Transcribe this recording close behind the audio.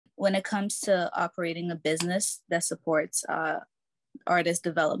when it comes to operating a business that supports artist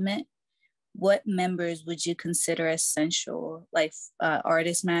development, what members would you consider essential, like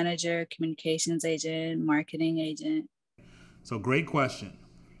artist manager, communications agent, marketing agent? So great question.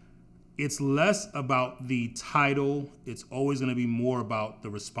 It's less about the title. It's always going to be more about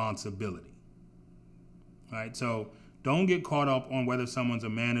the responsibility, right? So don't get caught up on whether someone's a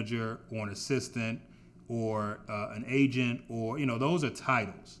manager or an assistant or an agent or, those are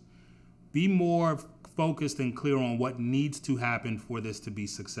titles. Be more focused and clear on what needs to happen for this to be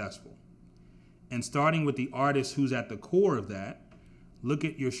successful. And starting with the artist who's at the core of that, look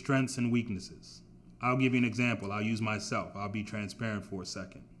at your strengths and weaknesses. I'll give you an example. I'll use myself. I'll be transparent for a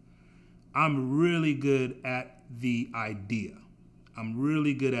second. I'm really good at the idea. I'm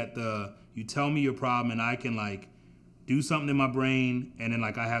really good at you tell me your problem and I can do something in my brain and then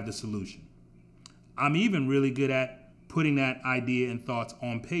I have the solution. I'm even really good at putting that idea and thoughts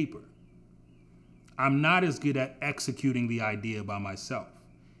on paper. I'm not as good at executing the idea by myself.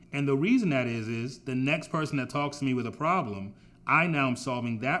 And the reason that is the next person that talks to me with a problem, I now am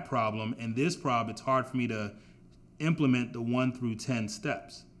solving that problem, and this problem, it's hard for me to implement the 1 through 10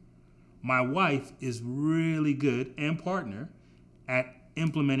 steps. My wife is really good, and partner, at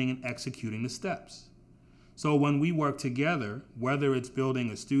implementing and executing the steps. So when we work together, whether it's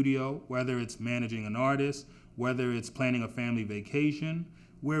building a studio, whether it's managing an artist, whether it's planning a family vacation,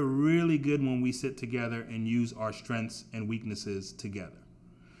 we're really good when we sit together and use our strengths and weaknesses together.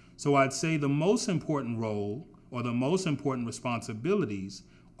 So I'd say the most important role or the most important responsibilities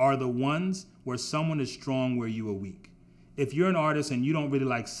are the ones where someone is strong where you are weak. If you're an artist and you don't really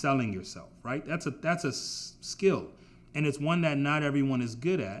like selling yourself, right? That's a skill, and it's one that not everyone is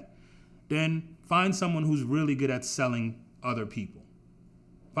good at. Then find someone who's really good at selling other people.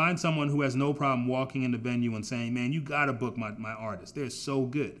 Find someone who has no problem walking in the venue and saying, man, you gotta book my artist. They're so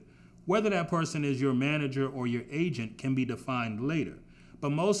good. Whether that person is your manager or your agent can be defined later.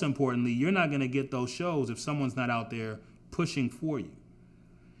 But most importantly, you're not gonna get those shows if someone's not out there pushing for you.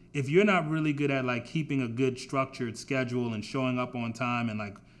 If you're not really good at keeping a good structured schedule and showing up on time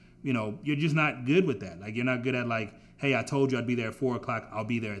and you're just not good with that. You're not good at hey, I told you I'd be there at 4:00, I'll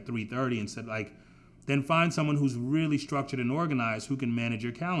be there at 3:30 instead. Then find someone who's really structured and organized who can manage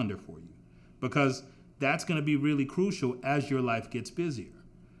your calendar for you, because that's going to be really crucial as your life gets busier.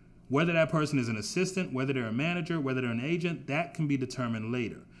 Whether that person is an assistant, whether they're a manager, whether they're an agent, that can be determined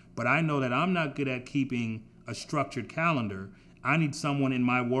later. But I know that I'm not good at keeping a structured calendar. I need someone in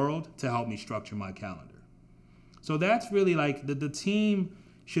my world to help me structure my calendar. So that's really the team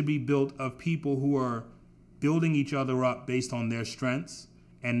should be built of people who are building each other up based on their strengths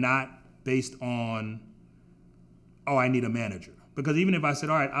and not based on, oh, I need a manager. Because even if I said,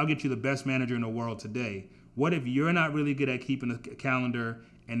 all right, I'll get you the best manager in the world today, what if you're not really good at keeping a calendar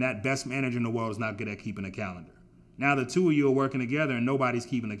and that best manager in the world is not good at keeping a calendar? Now the two of you are working together and nobody's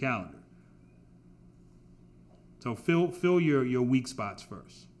keeping a calendar. So fill your weak spots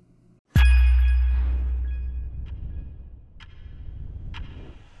first.